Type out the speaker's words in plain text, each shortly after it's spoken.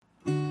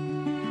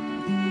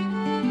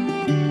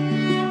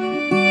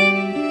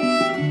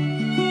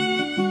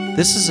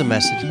This is a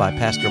message by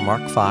Pastor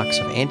Mark Fox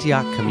of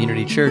Antioch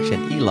Community Church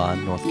in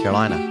Elon, North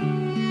Carolina.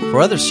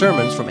 For other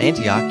sermons from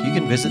Antioch, you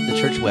can visit the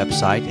church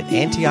website at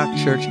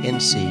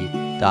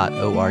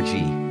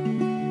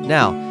antiochchurchnc.org.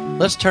 Now,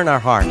 let's turn our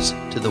hearts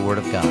to the Word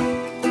of God.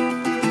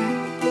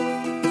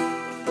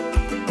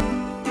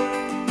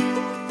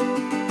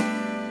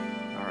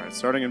 All right,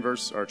 starting in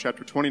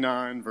chapter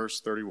 29, verse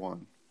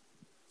 31.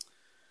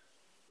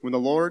 When the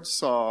Lord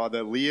saw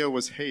that Leah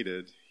was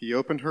hated, he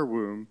opened her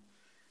womb,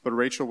 but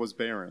Rachel was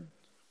barren.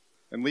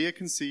 And Leah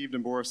conceived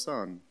and bore a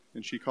son,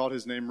 and she called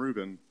his name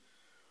Reuben.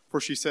 For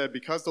she said,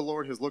 "Because the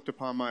Lord has looked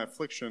upon my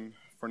affliction,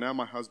 for now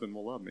my husband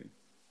will love me."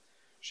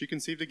 She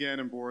conceived again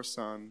and bore a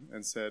son,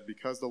 and said,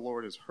 "Because the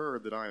Lord has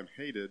heard that I am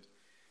hated,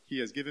 he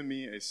has given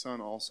me a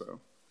son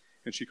also."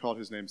 And she called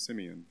his name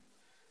Simeon.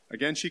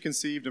 Again she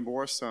conceived and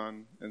bore a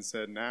son, and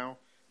said, "Now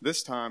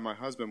this time my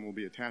husband will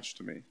be attached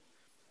to me,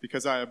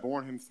 because I have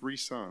borne him 3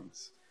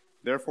 sons."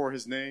 Therefore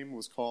his name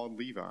was called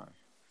Levi.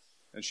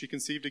 And she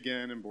conceived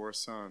again and bore a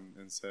son,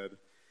 and said,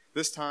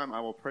 "This time I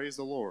will praise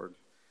the Lord."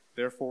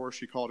 Therefore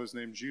she called his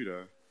name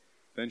Judah.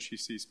 Then she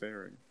ceased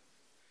bearing.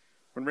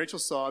 When Rachel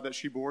saw that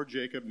she bore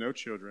Jacob no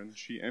children,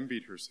 she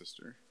envied her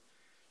sister.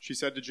 She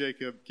said to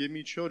Jacob, "Give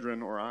me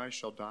children, or I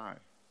shall die."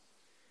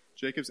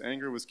 Jacob's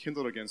anger was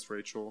kindled against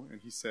Rachel, and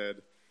he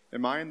said,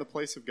 "Am I in the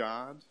place of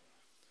God,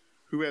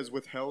 who has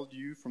withheld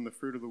you from the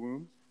fruit of the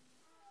womb?"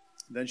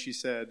 Then she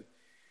said,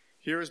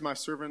 "Here is my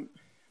servant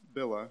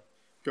Bilhah.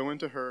 Go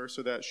into her,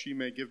 so that she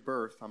may give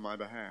birth on my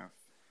behalf,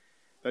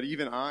 that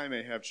even I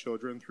may have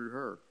children through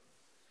her."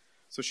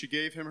 So she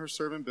gave him her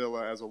servant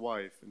Bilhah as a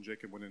wife, and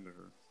Jacob went into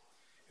her.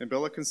 And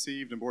Bilhah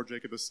conceived and bore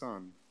Jacob a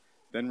son.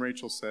 Then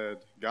Rachel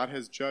said, "God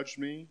has judged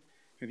me,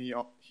 and he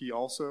has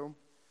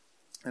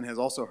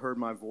also heard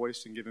my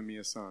voice and given me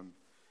a son."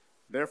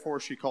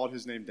 Therefore she called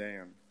his name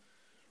Dan.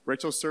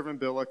 Rachel's servant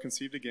Bilhah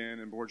conceived again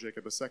and bore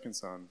Jacob a second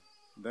son.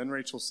 Then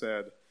Rachel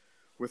said,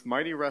 "With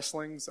mighty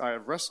wrestlings I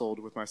have wrestled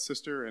with my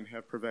sister and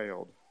have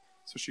prevailed."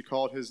 So she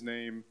called his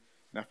name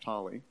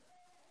Naphtali.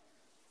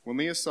 When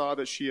Leah saw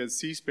that she had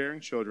ceased bearing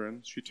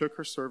children, she took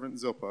her servant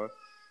Zilpah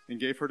and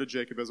gave her to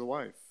Jacob as a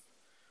wife.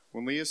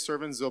 When Leah's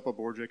servant Zilpah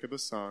bore Jacob a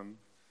son,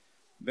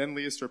 and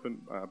Leah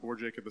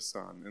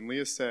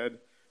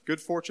said, "Good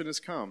fortune has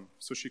come."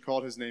 So she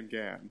called his name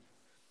Gad.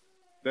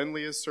 Then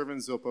Leah's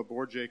servant Zilpah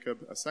bore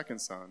Jacob a second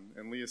son,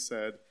 and Leah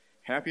said,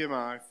 "Happy am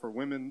I, for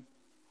women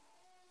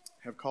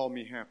have called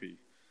me happy."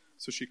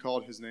 So she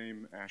called his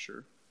name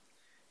Asher.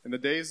 In the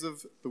days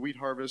of the wheat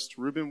harvest,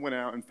 Reuben went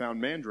out and found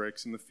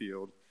mandrakes in the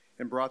field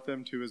and brought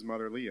them to his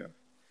mother Leah.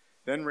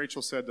 Then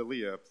Rachel said to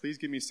Leah, "Please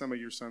give me some of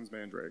your son's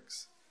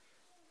mandrakes."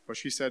 But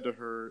she said to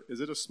her,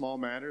 "Is it a small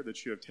matter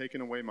that you have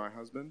taken away my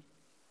husband?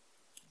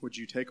 Would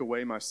you take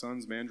away my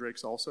son's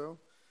mandrakes also?"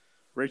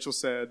 Rachel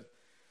said,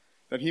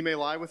 "That he may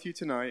lie with you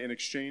tonight in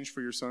exchange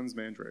for your son's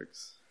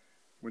mandrakes."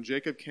 When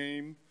Jacob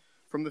came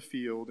from the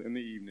field in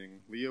the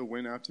evening, Leah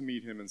went out to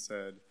meet him and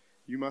said,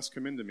 "You must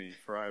come into me,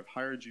 for I have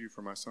hired you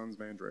for my son's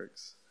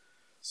mandrakes."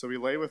 So he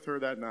lay with her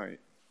that night.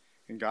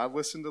 And God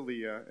listened to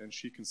Leah, and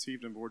she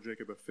conceived and bore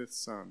Jacob a 5th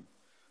son.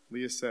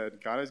 Leah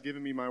said, "God has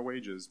given me my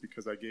wages,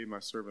 because I gave my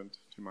servant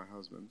to my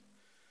husband."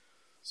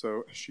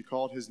 So she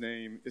called his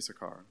name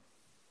Issachar.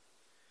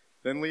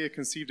 Then Leah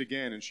conceived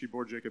again, and she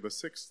bore Jacob a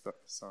 6th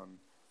son.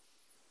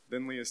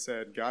 Then Leah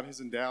said, "God has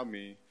endowed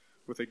me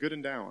with a good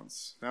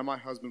endowance. Now my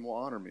husband will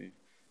honor me,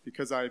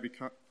 because I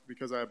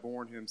have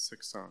borne him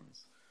 6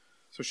 sons.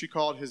 So she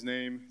called his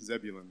name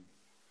Zebulun.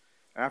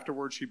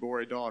 Afterward she bore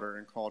a daughter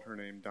and called her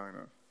name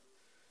Dinah.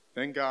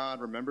 Then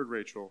God remembered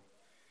Rachel,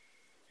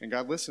 and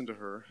God listened to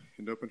her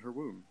and opened her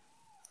womb.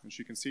 And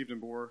she conceived and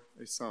bore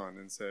a son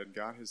and said,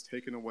 "God has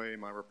taken away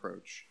my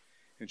reproach."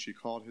 And she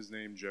called his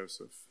name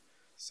Joseph,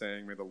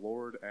 saying, "May the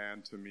Lord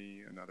add to me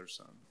another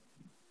son."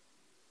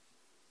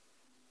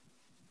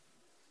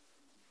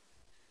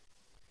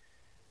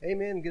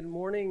 Amen. Good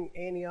morning,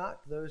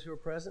 Antioch, those who are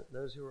present,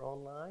 those who are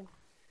online.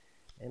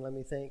 And let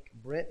me thank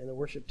Brent and the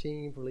worship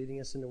team for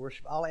leading us into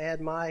worship. I'll add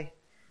my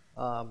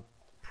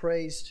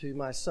praise to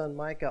my son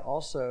Micah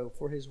also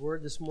for his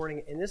word this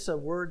morning. And it's a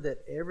word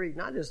that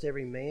not just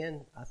every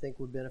man I think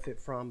would benefit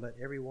from, but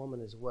every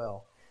woman as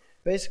well.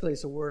 Basically,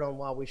 it's a word on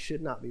why we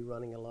should not be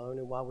running alone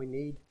and why we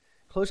need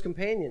close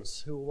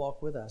companions who will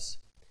walk with us.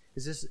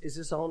 Is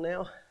this on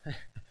now? I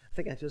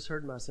think I just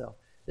heard myself.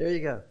 There you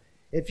go.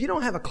 If you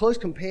don't have a close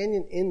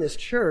companion in this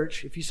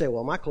church, if you say,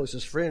 "Well, my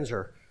closest friends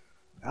are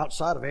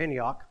outside of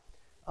Antioch,"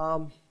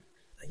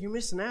 you're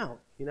missing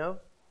out, you know.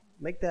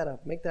 Make that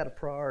a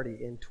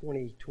priority in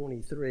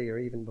 2023 or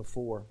even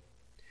before.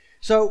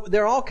 So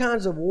there are all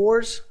kinds of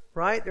wars,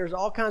 right? There's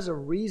all kinds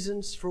of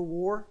reasons for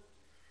war.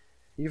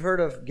 You've heard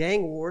of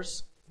gang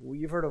wars.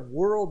 You've heard of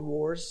world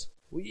wars.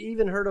 We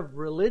even heard of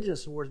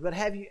religious wars. But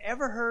have you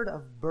ever heard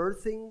of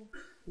birthing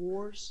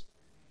wars?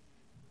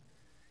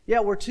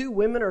 Yeah, where 2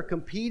 women are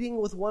competing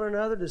with one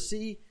another to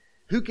see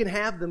who can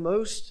have the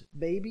most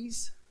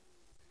babies.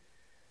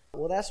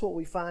 Well, that's what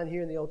we find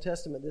here in the Old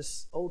Testament,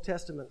 this Old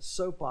Testament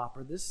soap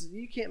opera.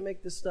 You can't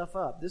make this stuff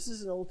up. This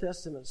is an Old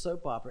Testament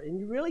soap opera. And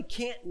you really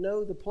can't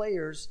know the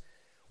players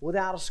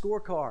without a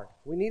scorecard.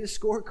 We need a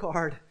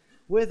scorecard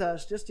with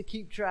us just to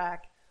keep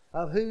track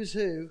of who's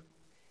who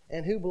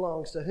and who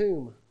belongs to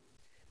whom.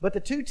 But the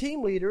two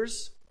team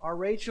leaders are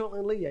Rachel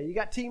and Leah. You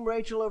got Team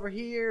Rachel over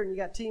here and you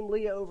got Team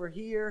Leah over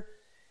here,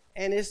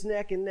 and it's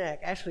neck and neck.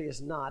 Actually,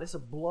 it's not. It's a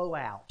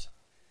blowout,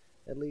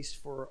 at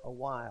least for a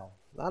while.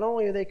 Not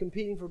only are they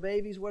competing for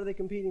babies, what are they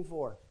competing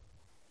for?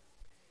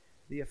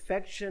 The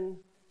affection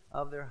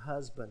of their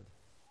husband.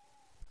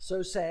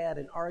 So sad,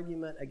 an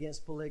argument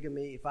against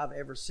polygamy. If I've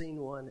ever seen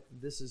one,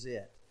 this is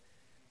it.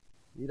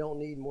 You don't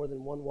need more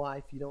than one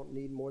wife. You don't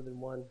need more than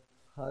one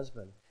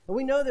husband. And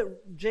we know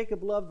that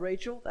Jacob loved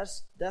Rachel.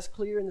 That's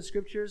clear in the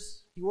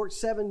scriptures. He worked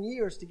 7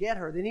 years to get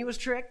her. Then he was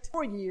tricked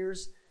 4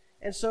 years.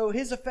 And so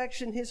his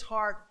affection, his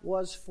heart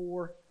was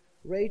for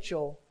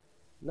Rachel,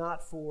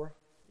 not for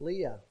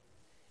Leah.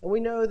 And we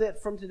know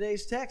that from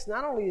today's text,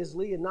 not only is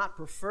Leah not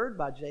preferred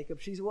by Jacob,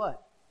 she's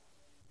what?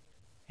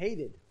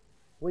 Hated.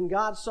 When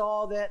God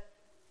saw that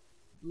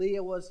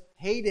Leah was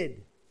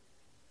hated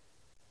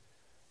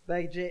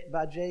by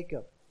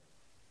Jacob,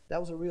 that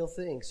was a real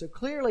thing. So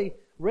clearly,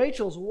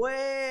 Rachel's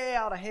way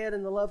out ahead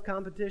in the love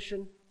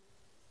competition.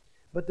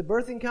 But the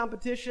birthing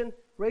competition,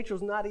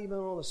 Rachel's not even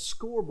on a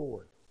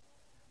scoreboard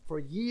for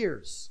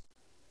years.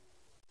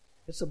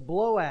 It's a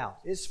blowout.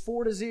 It's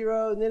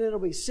 4-0, and then it'll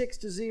be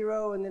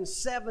 6-0, and then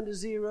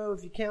 7-0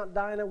 if you count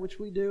Dinah, which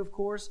we do, of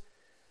course,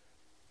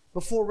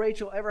 before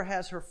Rachel ever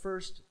has her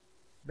first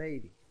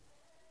baby.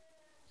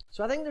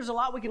 So I think there's a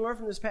lot we can learn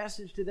from this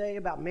passage today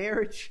about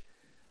marriage,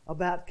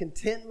 about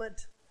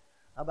contentment,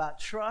 about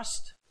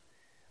trust,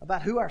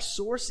 about who our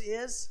source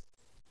is,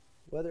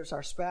 whether it's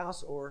our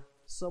spouse or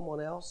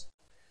someone else.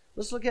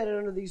 Let's look at it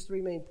under these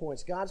three main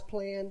points: God's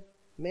plan,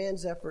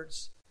 man's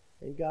efforts,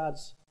 and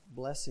God's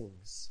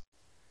blessings.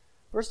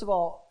 First of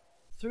all,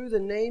 through the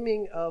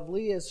naming of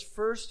Leah's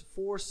first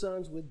 4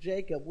 sons with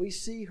Jacob, we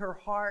see her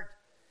heart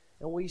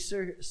and we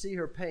see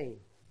her pain.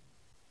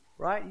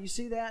 Right? You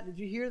see that? Did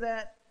you hear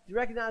that? Did you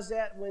recognize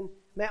that when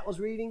Matt was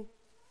reading?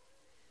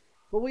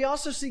 But we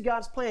also see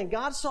God's plan.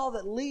 God saw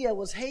that Leah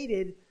was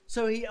hated,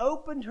 so he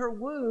opened her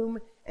womb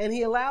and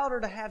he allowed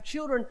her to have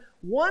children,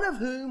 one of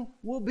whom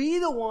will be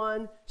the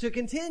one to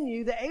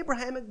continue the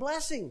Abrahamic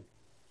blessing.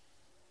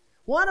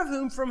 One of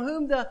whom, from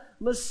whom the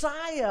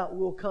Messiah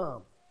will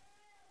come.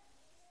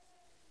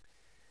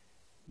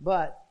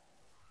 But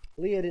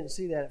Leah didn't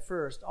see that at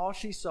first. All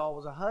she saw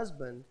was a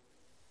husband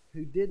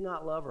who did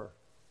not love her.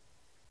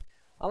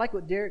 I like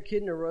what Derek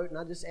Kidner wrote, and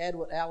I just add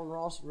what Alan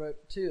Ross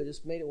wrote too. I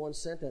just made it one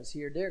sentence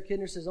here. Derek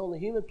Kidner says, "On the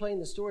human plane,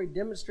 the story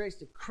demonstrates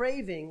the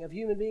craving of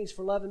human beings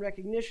for love and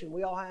recognition."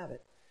 We all have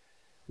it.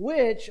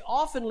 Which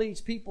often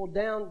leads people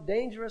down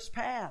dangerous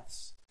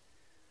paths.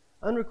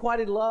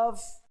 Unrequited love,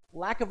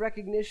 lack of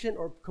recognition,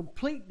 or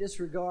complete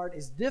disregard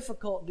is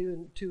difficult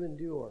to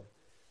endure.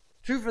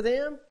 True for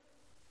them,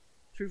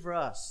 true for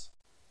us.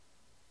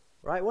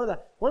 Right? One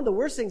of the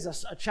worst things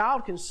a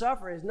child can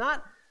suffer is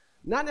not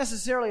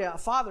necessarily a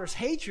father's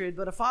hatred,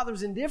 but a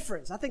father's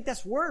indifference. I think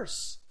that's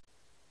worse.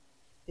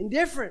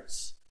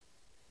 Indifference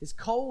is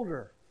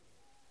colder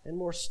and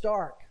more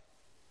stark,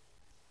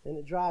 and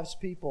it drives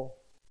people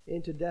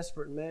into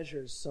desperate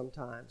measures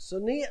sometimes. So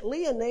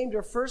Leah named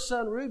her first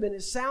son Reuben.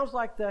 It sounds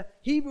like the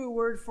Hebrew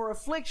word for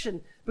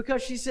affliction,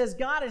 because she says,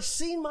 God has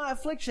seen my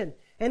affliction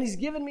and he's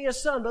given me a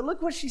son. But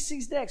look what she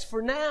sees next.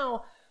 For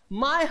now,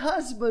 my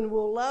husband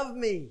will love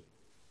me.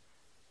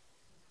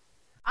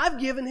 I've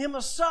given him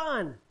a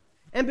son.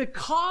 And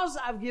because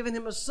I've given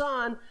him a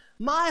son,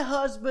 my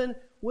husband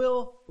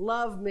will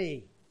love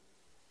me.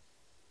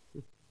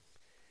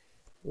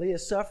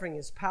 Leah's suffering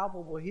is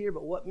palpable here,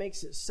 but what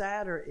makes it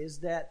sadder is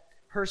that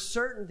her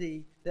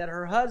certainty that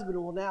her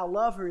husband will now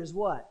love her is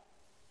what?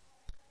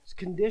 It's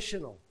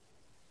conditional.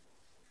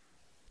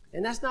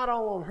 And that's not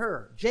all on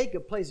her.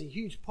 Jacob plays a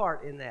huge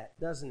part in that,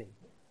 doesn't he?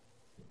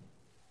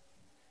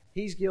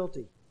 He's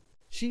guilty.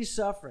 She's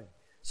suffering.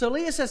 So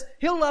Leah says,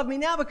 he'll love me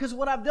now because of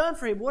what I've done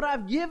for him, what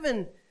I've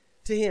given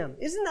to him.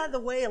 Isn't that the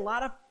way a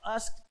lot of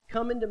us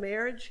come into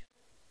marriage?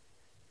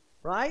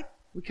 Right?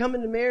 We come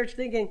into marriage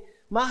thinking,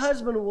 my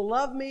husband will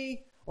love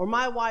me or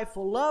my wife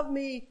will love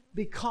me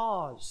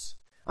because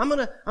I'm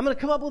gonna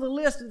come up with a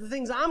list of the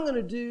things I'm going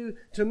to do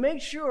to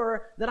make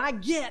sure that I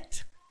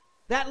get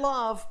that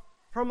love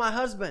from my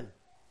husband,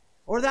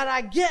 or that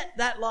I get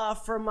that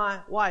love from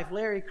my wife.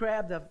 Larry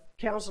Crabb, the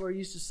counselor,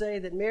 used to say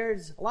that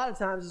marriage a lot of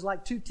times is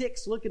like 2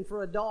 ticks looking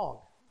for a dog.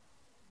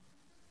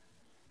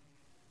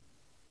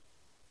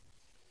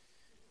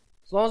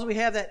 As long as we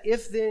have that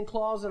if-then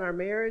clause in our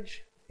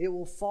marriage, it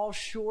will fall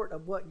short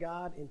of what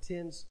God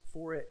intends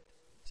for it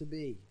to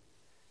be.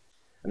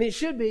 I mean, it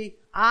should be,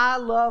 I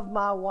love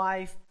my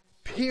wife,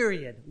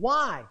 period.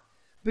 Why?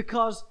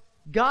 Because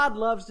God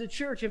loves the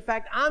church. In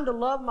fact, I'm to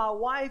love my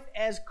wife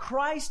as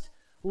Christ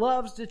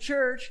loves the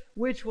church,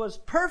 which was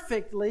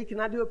perfectly,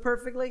 can I do it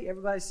perfectly?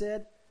 Everybody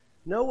said,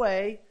 no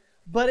way.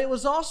 But it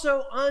was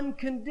also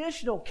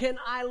unconditional. Can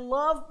I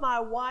love my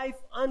wife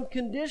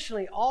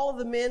unconditionally? All of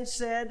the men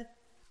said,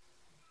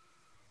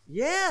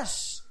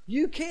 yes,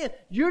 you can.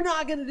 You're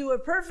not going to do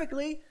it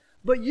perfectly,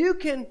 but you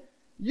can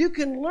You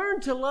can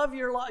learn to love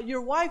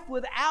your wife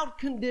without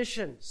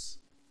conditions.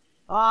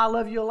 Oh, I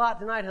love you a lot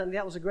tonight, honey.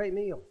 That was a great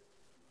meal.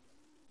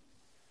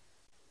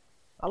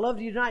 I loved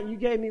you tonight. You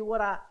gave me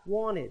what I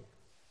wanted.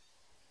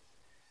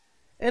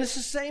 And it's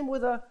the same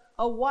with a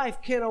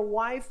wife. Can a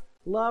wife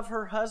love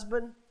her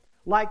husband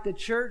like the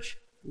church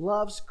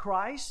loves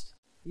Christ?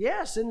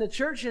 Yes, and the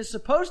church is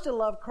supposed to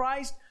love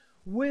Christ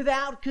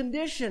without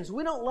conditions.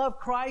 We don't love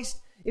Christ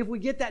if we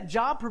get that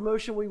job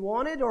promotion we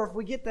wanted, or if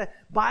we get to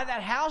buy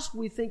that house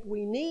we think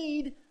we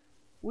need.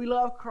 We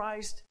love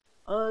Christ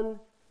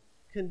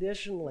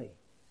unconditionally.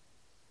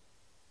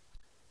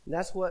 And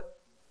that's what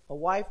a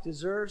wife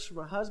deserves from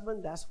a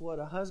husband. That's what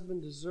a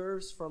husband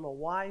deserves from a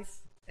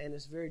wife. And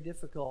it's very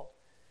difficult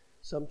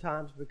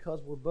sometimes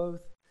because we're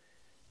both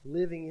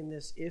living in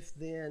this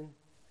if-then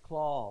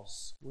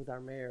clause with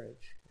our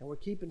marriage. And we're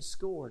keeping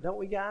score. Don't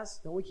we, guys?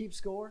 Don't we keep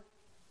score?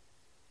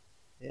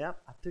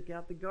 Yep, I took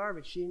out the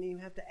garbage. She didn't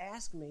even have to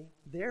ask me.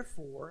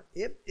 Therefore,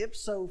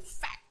 ipso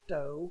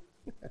facto,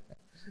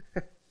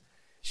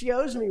 she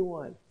owes me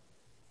one.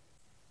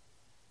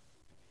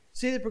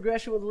 See the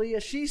progression with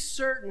Leah? She's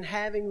certain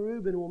having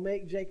Reuben will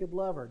make Jacob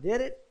love her.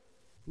 Did it?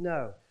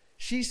 No.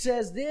 She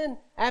says then,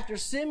 after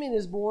Simeon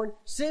is born,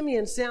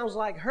 Simeon sounds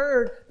like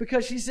heard,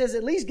 because she says,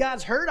 at least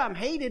God's heard I'm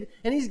hated,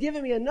 and He's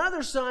given me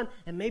another son,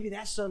 and maybe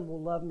that son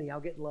will love me. I'll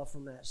get love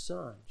from that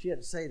son. She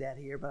didn't say that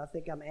here, but I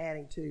think I'm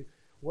adding to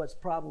what's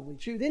probably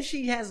true. Then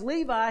she has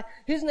Levi.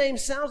 His name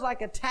sounds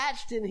like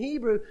attached in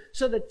Hebrew.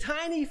 So the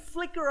tiny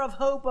flicker of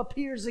hope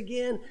appears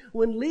again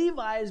when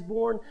Levi is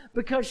born,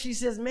 because she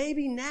says,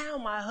 maybe now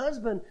my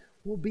husband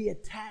will be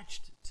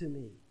attached to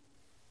me.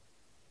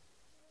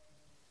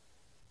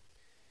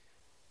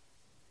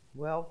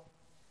 Well,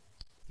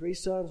 3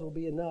 sons will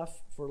be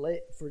enough for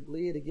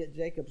Leah to get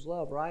Jacob's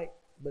love, right?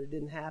 But it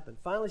didn't happen.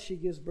 Finally, she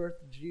gives birth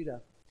to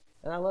Judah.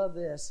 And I love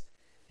this.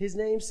 His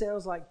name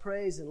sounds like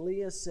praise, and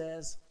Leah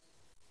says,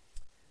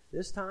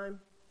 this time,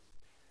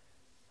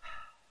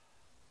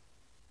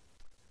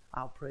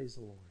 I'll praise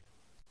the Lord.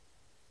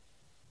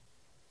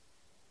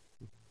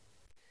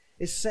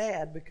 It's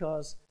sad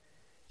because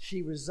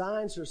she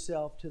resigns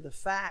herself to the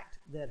fact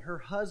that her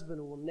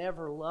husband will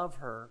never love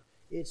her.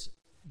 It's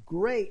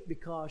great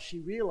because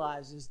she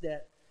realizes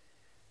that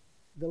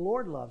the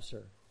Lord loves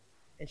her,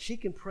 and she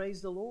can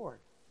praise the Lord.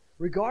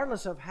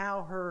 Regardless of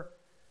how her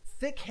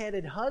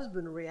thick-headed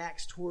husband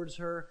reacts towards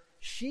her,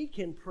 she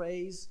can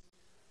praise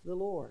the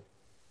Lord.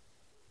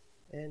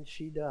 And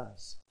she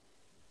does.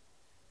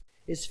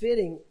 It's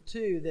fitting,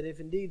 too, that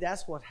if indeed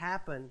that's what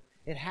happened,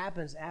 it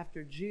happens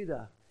after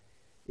Judah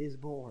is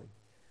born,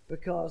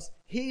 because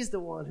he's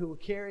the one who will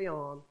carry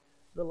on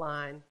the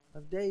line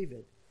of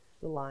David,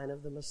 the line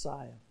of the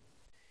Messiah.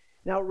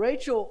 Now,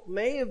 Rachel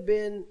may have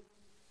been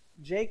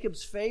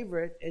Jacob's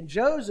favorite, and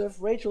Joseph,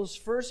 Rachel's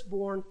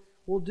firstborn,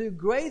 will do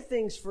great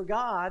things for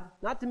God.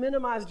 Not to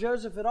minimize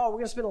Joseph at all. We're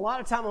going to spend a lot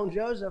of time on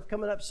Joseph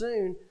coming up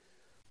soon.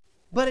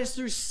 But it's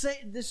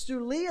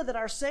through Leah that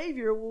our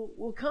Savior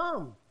will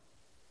come.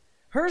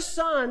 Her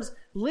sons,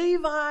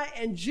 Levi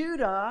and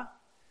Judah,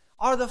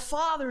 are the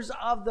fathers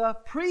of the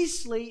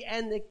priestly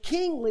and the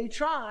kingly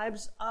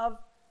tribes of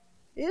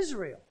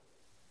Israel.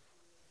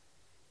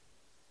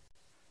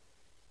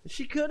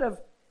 She could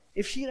have,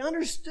 if she had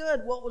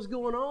understood what was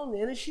going on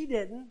then, and she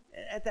didn't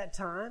at that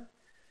time,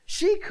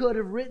 she could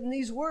have written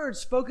these words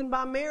spoken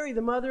by Mary,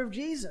 the mother of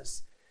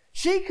Jesus.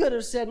 She could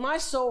have said, my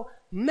soul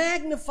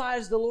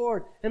magnifies the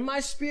Lord, and my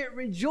spirit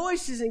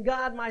rejoices in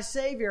God my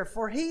Savior,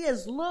 for He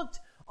has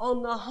looked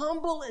on the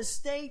humble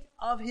estate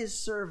of His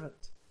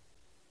servant.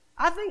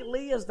 I think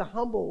Leah's the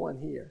humble one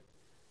here.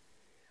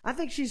 I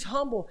think she's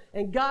humble,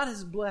 and God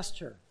has blessed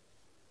her.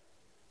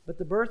 But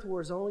the birth war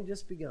has only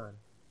just begun.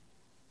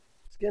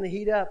 It's going to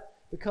heat up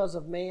because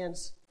of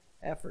man's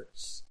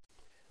efforts.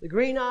 The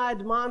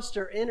green-eyed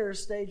monster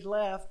enters stage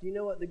left. You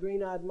know what the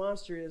green-eyed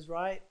monster is,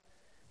 right?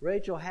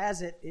 Rachel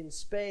has it in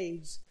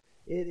spades.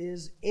 It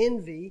is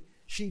envy.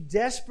 She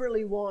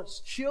desperately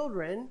wants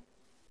children.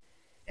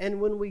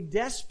 And when we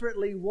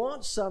desperately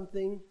want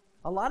something,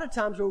 a lot of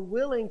times we're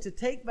willing to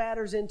take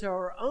matters into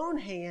our own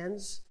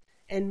hands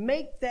and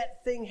make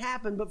that thing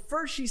happen. But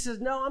first she says,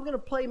 no, I'm going to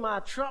play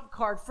my trump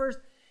card first.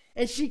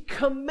 And she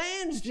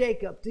commands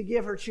Jacob to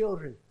give her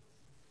children.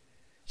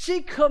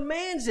 She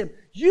commands him,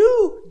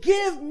 you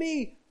give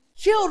me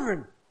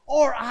children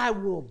or I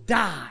will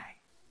die.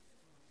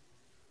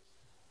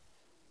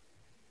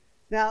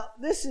 Now,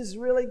 this is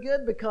really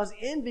good because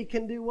envy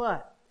can do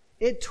what?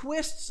 It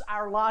twists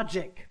our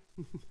logic.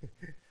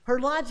 Her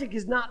logic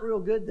is not real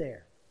good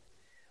there.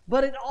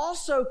 But it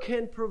also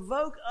can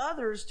provoke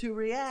others to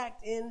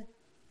react in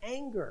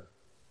anger.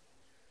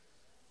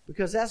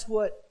 Because that's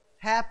what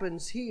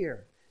happens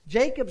here.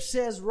 Jacob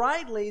says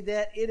rightly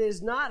that it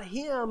is not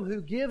him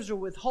who gives or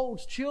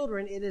withholds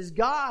children. It is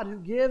God who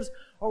gives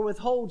or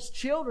withholds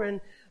children.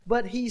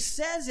 But he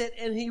says it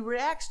and he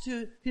reacts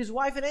to his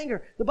wife in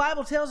anger. The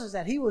Bible tells us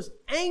that he was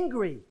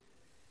angry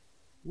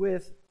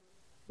with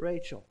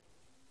Rachel.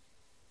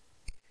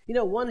 You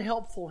know, one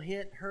helpful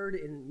hint heard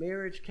in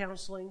marriage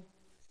counseling,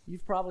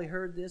 you've probably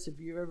heard this if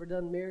you've ever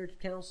done marriage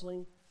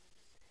counseling,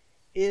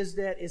 is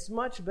that it's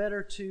much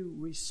better to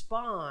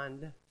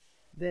respond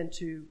than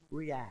to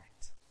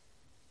react.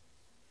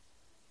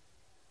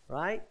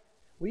 Right?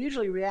 We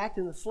usually react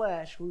in the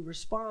flesh. We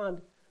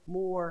respond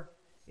more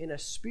in a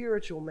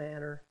spiritual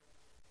manner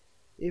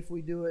if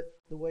we do it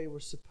the way we're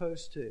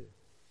supposed to.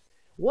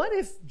 What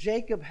if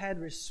Jacob had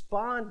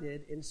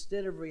responded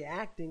instead of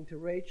reacting to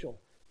Rachel?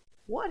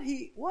 What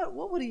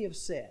would he have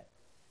said?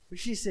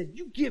 She said,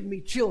 "You give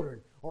me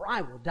children or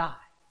I will die."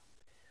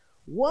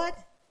 What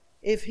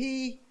if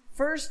he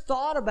first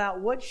thought about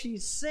what she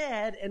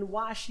said and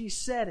why she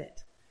said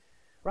it?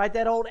 Right,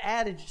 that old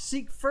adage,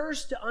 seek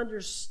first to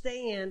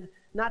understand,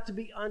 not to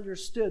be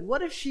understood.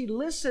 What if she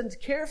listened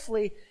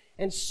carefully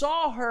and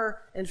saw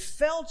her and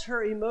felt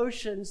her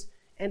emotions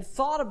and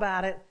thought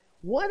about it?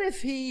 What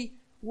if he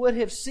would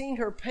have seen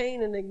her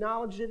pain and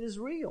acknowledged it as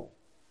real?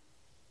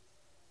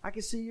 I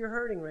can see you're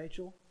hurting,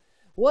 Rachel.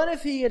 What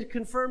if he had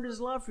confirmed his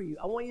love for you?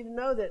 I want you to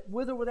know that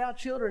with or without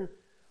children,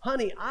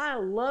 honey, I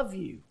love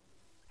you.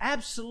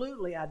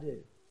 Absolutely I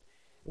do.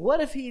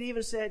 What if he had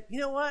even said, you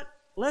know what?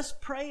 Let's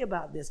pray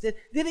about this. Did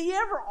he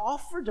ever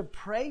offer to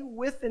pray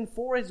with and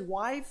for his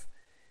wife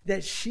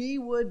that she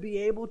would be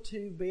able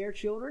to bear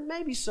children?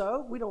 Maybe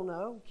so. We don't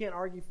know. Can't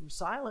argue from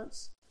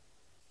silence.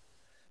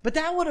 But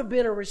that would have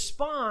been a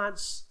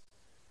response,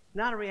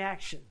 not a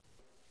reaction.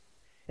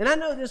 And I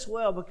know this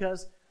well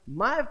because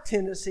my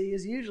tendency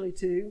is usually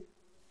to,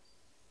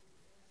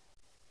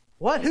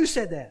 what? Who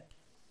said that?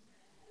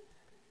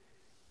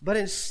 But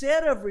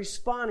instead of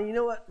responding, you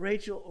know what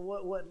Rachel,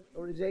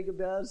 what Jacob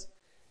does?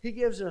 He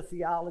gives her a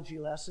theology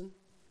lesson.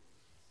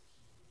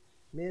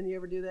 Men, you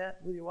ever do that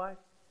with your wife?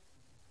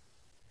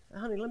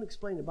 Honey, let me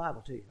explain the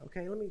Bible to you,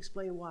 okay? Let me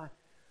explain why.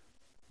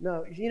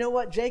 No, you know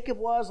what Jacob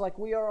was, like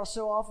we are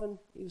so often?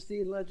 He was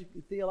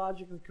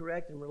theologically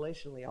correct and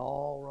relationally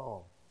all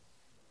wrong.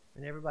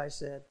 And everybody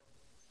said,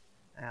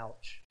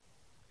 ouch.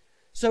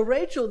 So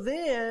Rachel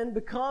then,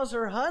 because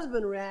her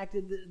husband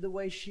reacted the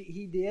way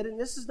he did, and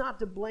this is not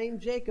to blame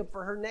Jacob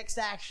for her next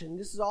action.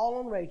 This is all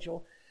on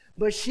Rachel.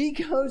 But she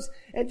goes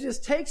and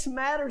just takes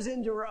matters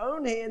into her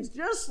own hands,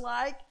 just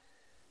like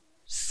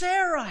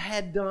Sarah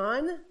had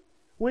done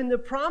when the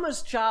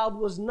promised child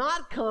was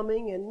not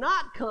coming and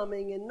not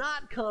coming and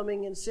not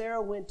coming. And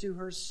Sarah went to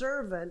her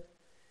servant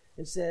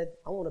and said,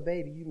 I want a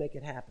baby, you make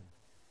it happen.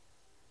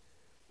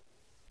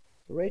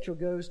 Rachel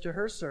goes to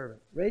her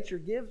servant.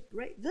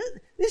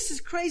 This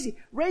is crazy.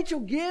 Rachel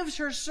gives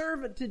her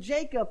servant to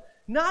Jacob,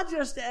 not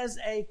just as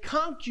a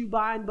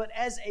concubine, but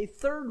as a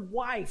third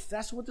wife.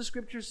 That's what the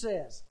scripture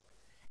says.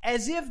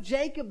 As if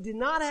Jacob did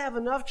not have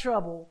enough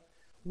trouble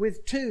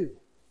with two,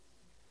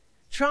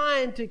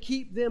 trying to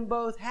keep them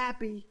both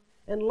happy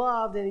and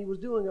loved, and he was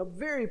doing a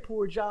very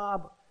poor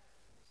job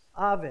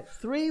of it.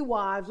 3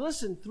 wives,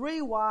 listen,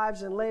 3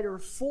 wives and later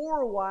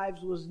 4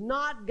 wives was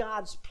not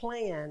God's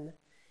plan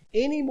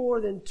any more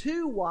than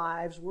 2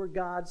 wives were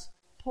God's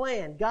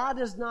plan. God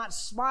does not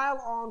smile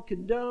on,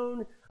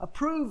 condone,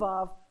 approve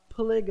of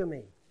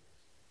polygamy.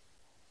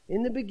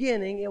 In the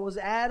beginning, it was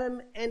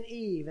Adam and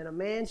Eve, and a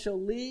man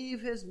shall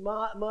leave his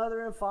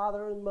mother and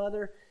father and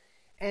mother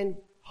and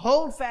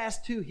hold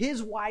fast to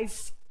his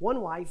wife,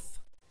 one wife,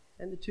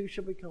 and the two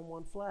shall become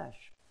one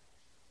flesh.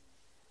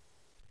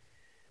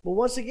 But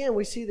once again,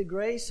 we see the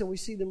grace and we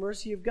see the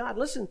mercy of God.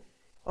 Listen,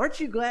 aren't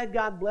you glad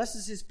God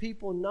blesses His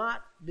people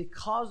not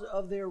because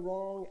of their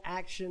wrong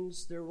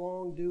actions, their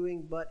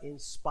wrongdoing, but in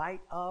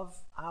spite of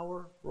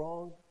our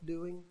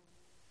wrongdoing?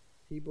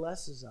 He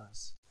blesses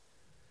us.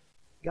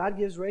 God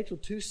gives Rachel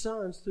 2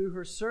 sons through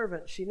her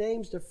servant. She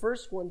names the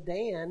first one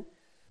Dan.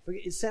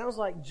 It sounds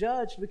like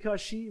judge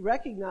because she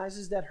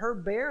recognizes that her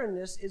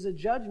barrenness is a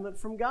judgment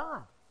from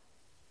God.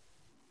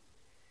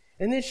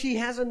 And then she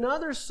has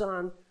another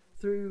son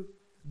through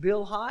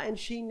Bilhah, and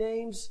she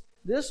names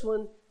this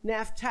one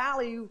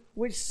Naphtali,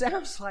 which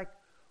sounds like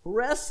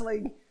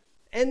wrestling.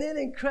 And then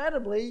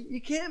incredibly,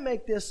 you can't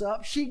make this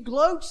up, she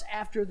gloats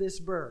after this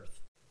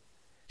birth.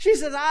 She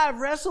says, I have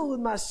wrestled with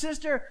my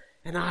sister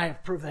and I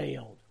have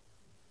prevailed.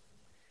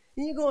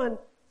 And you're going,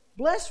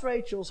 bless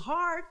Rachel's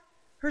heart.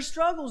 Her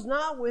struggle's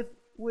not with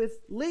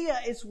Leah,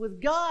 it's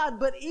with God.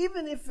 But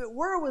even if it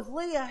were with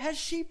Leah, has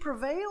she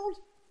prevailed?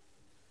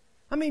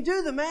 I mean,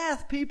 do the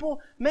math,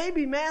 people.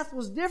 Maybe math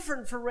was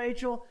different for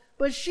Rachel,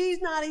 but she's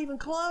not even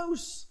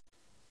close.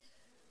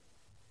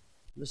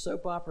 The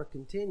soap opera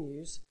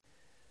continues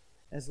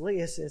as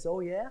Leah says, oh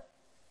yeah,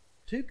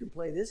 2 can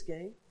play this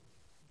game.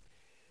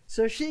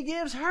 So she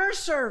gives her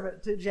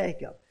servant to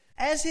Jacob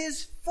as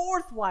his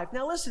 4th wife.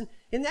 Now listen,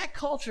 in that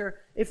culture,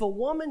 if a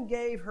woman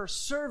gave her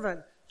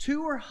servant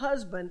to her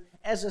husband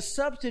as a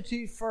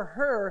substitute for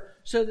her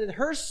so that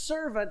her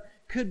servant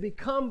could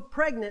become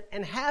pregnant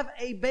and have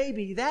a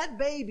baby, that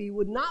baby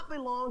would not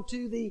belong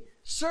to the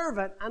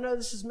servant. I know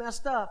this is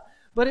messed up,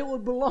 but it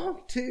would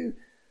belong to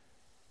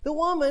the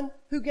woman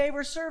who gave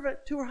her servant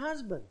to her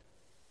husband.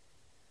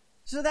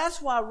 So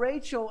that's why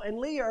Rachel and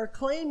Leah are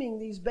claiming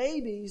these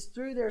babies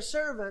through their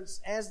servants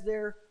as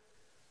their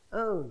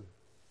own.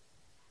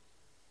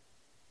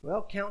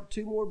 Well, count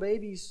 2 more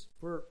babies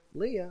for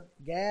Leah,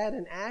 Gad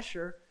and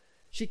Asher.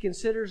 She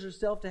considers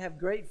herself to have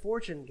great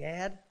fortune.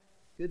 Gad,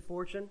 good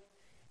fortune.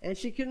 And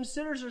she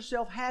considers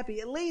herself happy.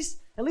 At least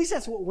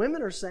that's what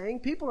women are saying.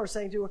 People are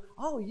saying to her,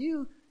 oh,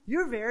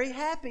 you're very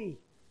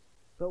happy.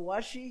 But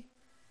was she?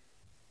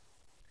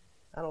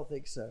 I don't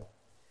think so.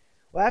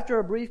 Well, after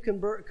a brief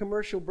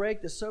commercial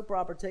break, the soap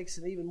opera takes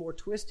an even more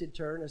twisted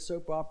turn, as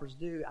soap operas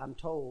do, I'm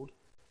told.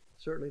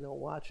 Certainly don't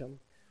watch them.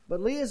 But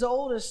Leah's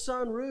oldest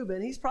son,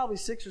 Reuben, he's probably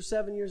 6 or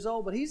 7 years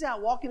old, but he's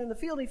out walking in the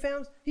field.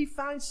 He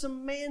finds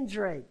some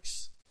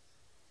mandrakes.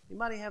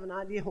 Anybody have an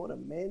idea what a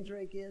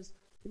mandrake is?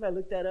 Anybody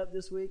look that up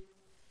this week?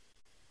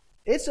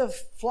 It's a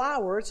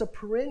flower, it's a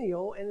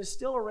perennial, and it's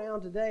still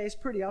around today. It's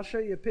pretty. I'll show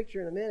you a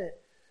picture in a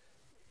minute.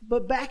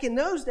 But back in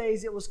those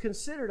days, it was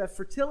considered a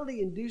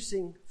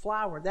fertility-inducing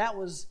flower. That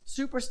was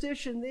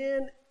superstition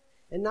then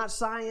and not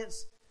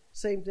science.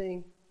 Same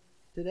thing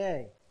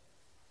today.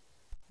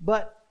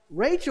 But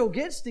Rachel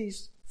gets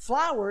these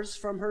flowers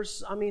from her,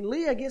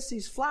 Leah gets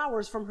these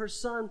flowers from her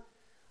son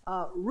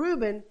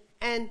Reuben,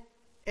 and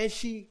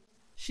she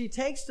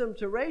takes them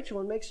to Rachel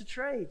and makes a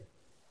trade.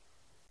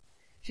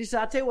 She said,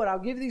 I'll tell you what, I'll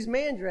give you these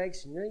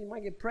mandrakes. You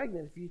might get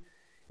pregnant if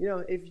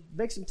you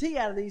make some tea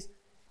out of these.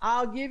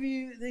 I'll give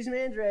you these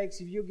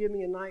mandrakes if you'll give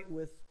me a night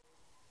with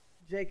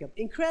Jacob.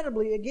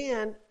 Incredibly,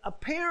 again,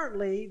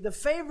 apparently the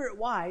favorite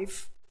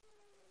wife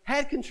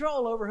had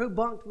control over who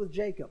bunked with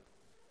Jacob.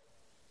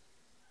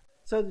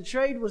 So the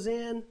trade was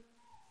in,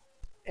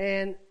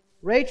 and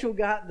Rachel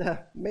got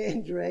the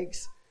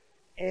mandrakes,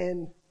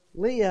 and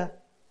Leah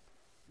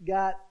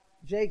got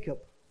Jacob.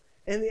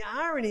 And the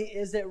irony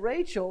is that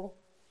Rachel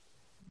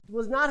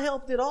was not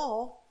helped at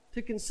all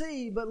to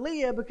conceive, but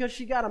Leah, because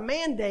she got a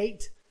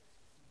mandate,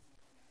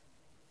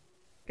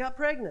 got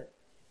pregnant.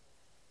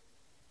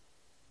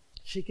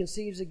 She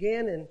conceives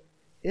again, and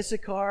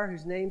Issachar,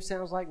 whose name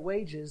sounds like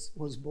wages,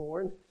 was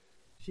born.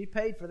 She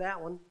paid for that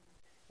one.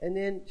 And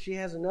then she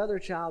has another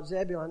child,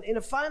 Zebulun. In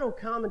a final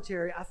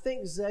commentary, I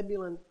think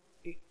Zebulun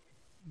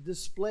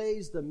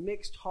displays the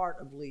mixed heart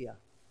of Leah.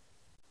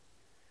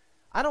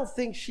 I don't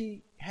think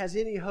she has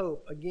any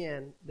hope,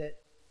 again, that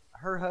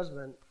her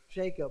husband,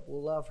 Jacob,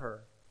 will love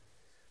her.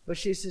 But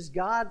she says,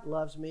 God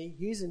loves me.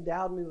 He's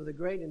endowed me with a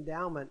great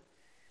endowment.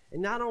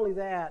 And not only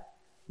that,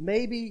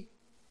 maybe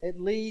at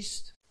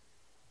least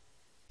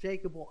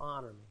Jacob will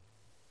honor me.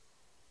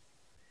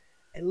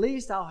 At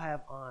least I'll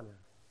have honor.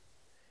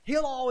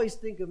 He'll always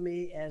think of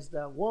me as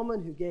the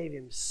woman who gave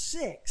him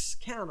 6,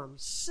 count them,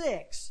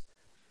 6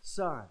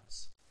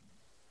 sons.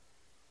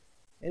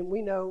 And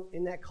we know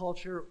in that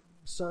culture,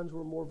 sons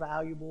were more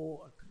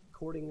valuable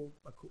according,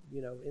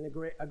 in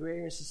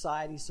agrarian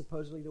society,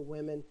 supposedly to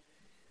women.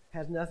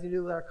 Has nothing to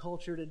do with our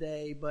culture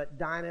today, but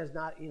Dinah is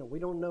not, we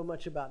don't know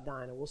much about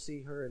Dinah. We'll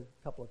see her in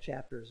a couple of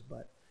chapters,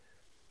 but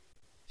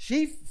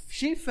she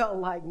felt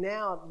like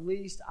now at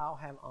least I'll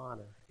have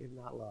honor, if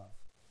not love.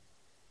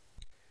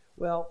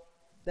 Well,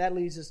 that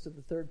leads us to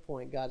the third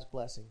point, God's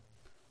blessing.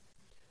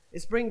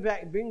 It brings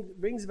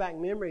back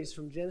memories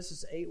from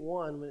Genesis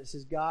 8:1 when it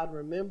says God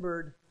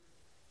remembered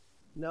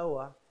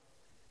Noah.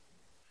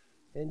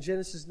 In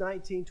Genesis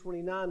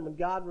 19:29 when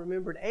God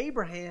remembered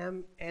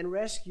Abraham and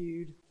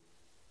rescued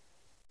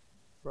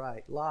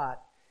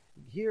Lot.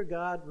 Here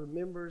God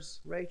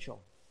remembers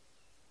Rachel.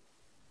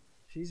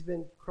 She's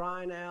been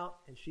crying out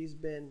and she's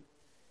been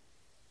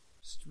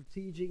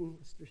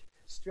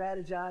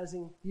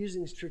strategizing,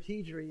 using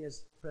strategery,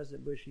 as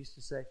President Bush used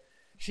to say.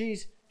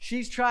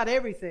 She's tried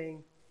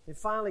everything, and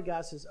finally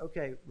God says,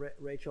 okay,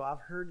 Rachel, I've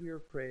heard your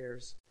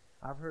prayers.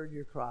 I've heard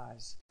your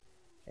cries.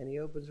 And he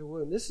opens her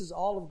womb. This is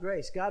all of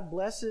grace. God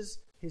blesses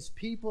his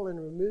people and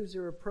removes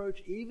their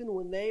reproach even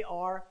when they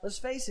are, let's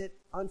face it,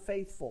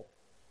 unfaithful.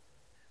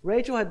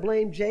 Rachel had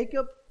blamed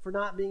Jacob for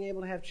not being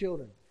able to have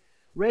children.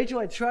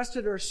 Rachel had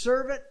trusted her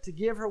servant to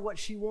give her what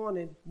she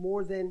wanted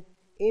more than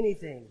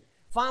anything.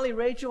 Finally,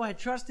 Rachel had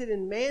trusted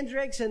in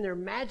mandrakes and their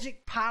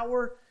magic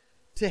power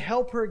to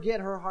help her get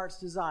her heart's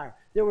desire.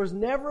 There was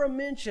never a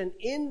mention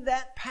in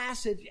that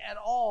passage at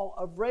all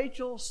of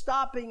Rachel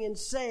stopping and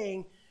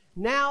saying,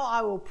 now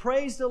I will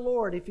praise the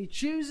Lord. If he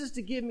chooses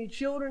to give me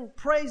children,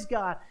 praise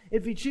God.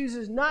 If he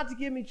chooses not to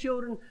give me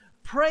children,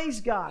 praise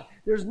God.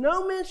 There's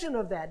no mention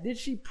of that. Did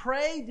she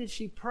pray? Did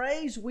she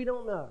praise? We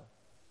don't know.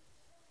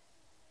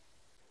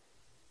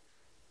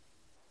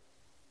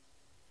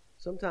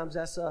 Sometimes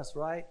that's us,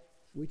 right?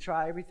 We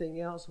try everything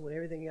else. When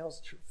everything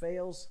else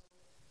fails,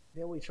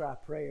 then we try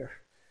prayer.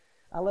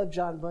 I love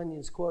John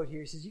Bunyan's quote here.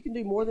 He says, you can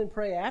do more than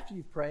pray after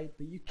you've prayed,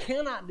 but you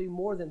cannot do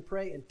more than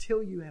pray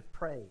until you have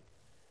prayed.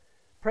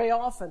 Pray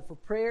often, for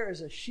prayer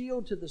is a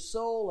shield to the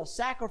soul, a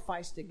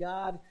sacrifice to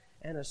God,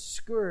 and a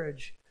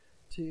scourge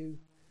to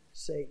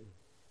Satan.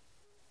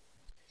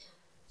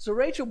 So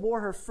Rachel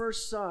bore her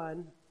first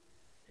son,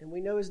 and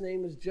we know his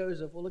name is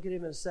Joseph. We'll look at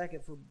him in a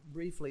second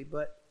briefly,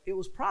 but it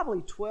was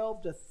probably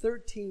 12 to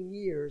 13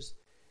 years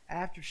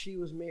after she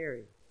was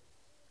married.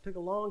 It took a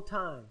long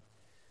time,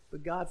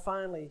 but God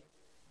finally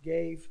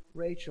gave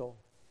Rachel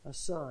a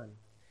son.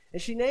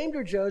 And she named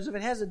her Joseph.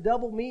 It has a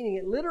double meaning.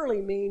 It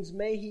literally means,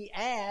 may he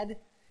add.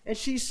 And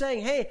she's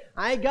saying, hey,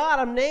 God,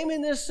 I'm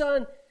naming this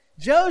son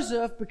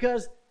Joseph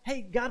because,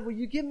 hey, God, will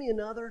you give me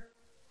another?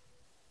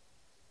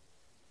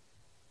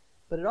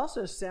 But it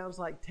also sounds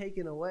like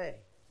taken away,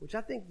 which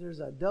I think there's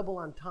a double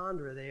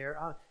entendre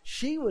there.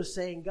 She was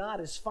saying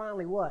God is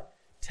finally what?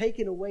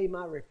 Taken away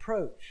my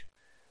reproach.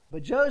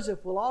 But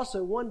Joseph will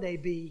also one day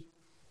be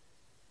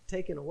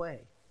taken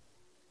away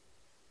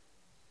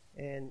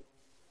and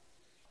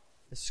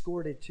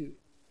escorted to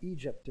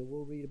Egypt, and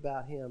we'll read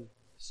about him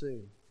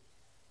soon.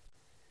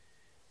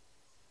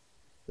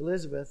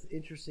 Elizabeth,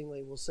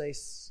 interestingly, will say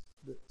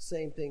the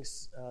same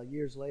things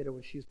years later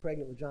when she was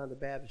pregnant with John the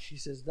Baptist. She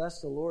says,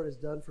 thus the Lord has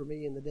done for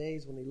me in the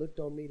days when he looked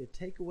on me to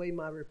take away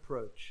my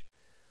reproach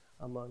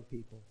among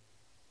people.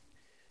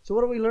 So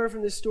what do we learn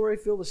from this story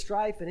filled with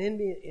strife and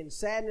envy and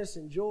sadness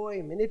and joy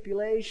and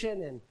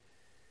manipulation and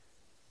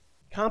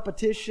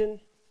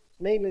competition?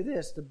 Mainly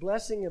this: the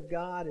blessing of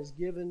God is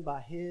given by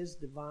his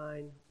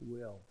divine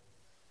will.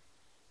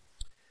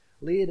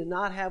 Leah did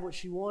not have what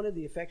she wanted,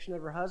 the affection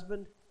of her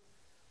husband,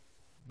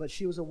 but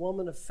she was a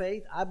woman of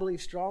faith, I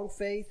believe strong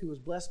faith, who was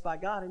blessed by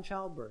God in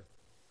childbirth.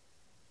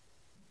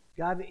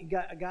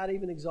 God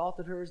even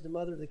exalted her as the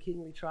mother of the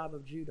kingly tribe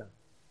of Judah.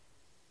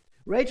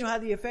 Rachel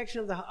had the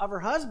affection of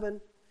her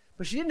husband,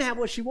 but she didn't have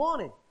what she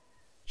wanted: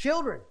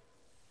 children.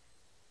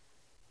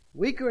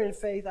 Weaker in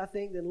faith, I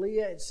think, than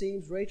Leah, it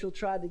seems, Rachel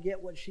tried to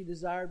get what she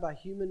desired by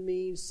human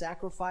means,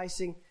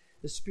 sacrificing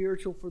the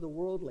spiritual for the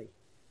worldly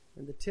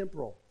and the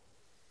temporal.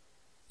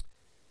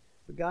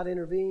 But God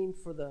intervened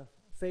for the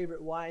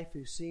favorite wife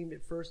who seemed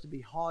at first to be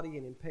haughty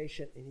and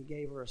impatient, and he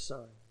gave her a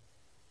son.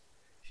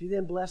 She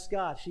then blessed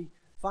God. She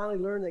finally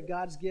learned that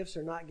God's gifts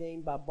are not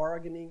gained by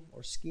bargaining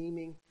or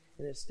scheming,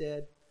 and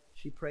instead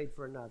she prayed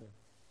for another.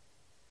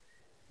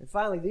 And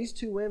finally, these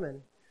two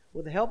women,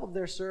 with the help of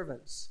their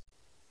servants,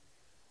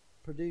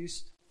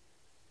 produced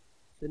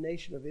the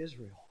nation of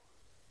Israel.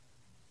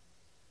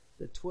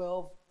 The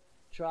 12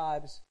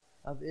 tribes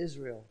of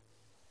Israel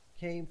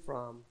came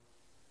from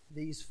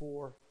these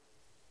 4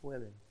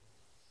 women.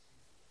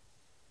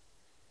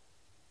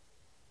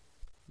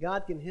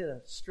 God can hit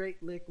a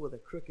straight lick with a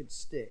crooked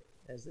stick,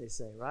 as they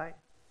say, right?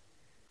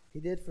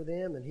 He did for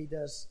them, and he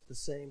does the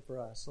same for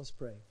us. Let's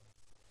pray.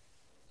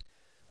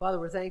 Father,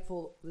 we're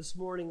thankful this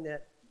morning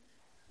that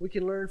we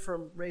can learn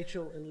from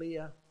Rachel and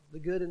Leah, the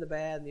good and the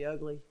bad and the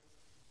ugly.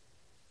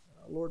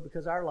 Lord,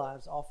 because our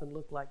lives often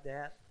look like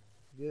that.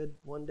 Good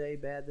one day,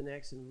 bad the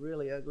next, and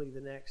really ugly the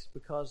next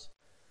because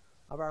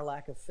of our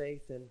lack of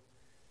faith and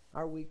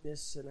our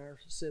weakness and our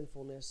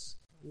sinfulness.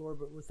 Lord,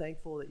 but we're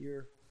thankful that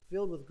you're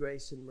filled with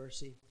grace and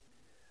mercy,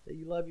 that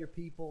you love your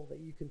people,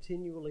 that you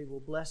continually will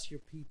bless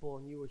your people,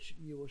 and you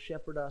will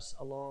shepherd us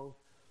along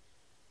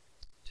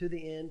to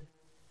the end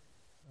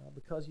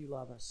because you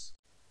love us.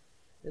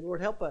 And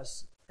Lord, help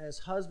us as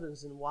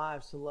husbands and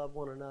wives to love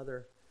one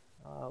another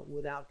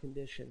without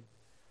condition.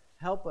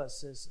 Help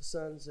us as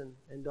sons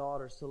and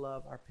daughters to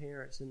love our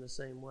parents in the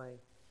same way.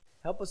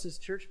 Help us as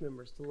church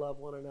members to love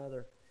one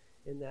another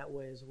in that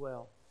way as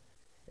well.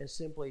 And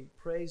simply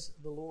praise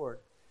the Lord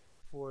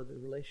for the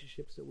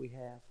relationships that we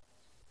have.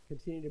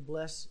 Continue to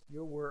bless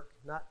your work,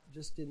 not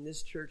just in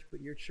this church, but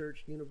your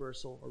church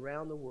universal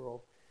around the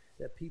world,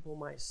 that people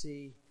might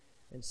see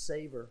and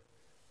savor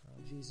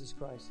Jesus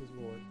Christ as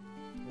Lord.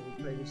 And we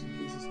pray this in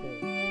Jesus'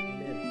 name.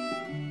 Amen.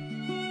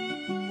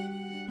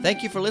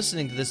 Thank you for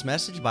listening to this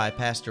message by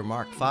Pastor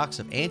Mark Fox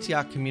of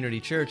Antioch Community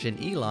Church in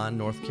Elon,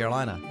 North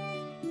Carolina.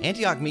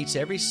 Antioch meets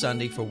every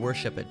Sunday for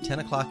worship at 10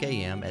 o'clock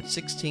a.m. at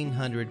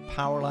 1600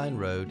 Powerline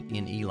Road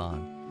in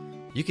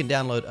Elon. You can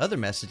download other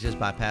messages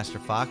by Pastor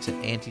Fox at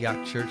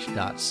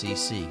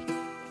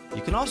antiochchurch.cc.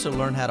 You can also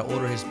learn how to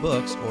order his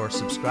books or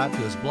subscribe to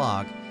his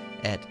blog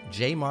at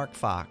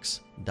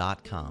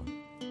jmarkfox.com.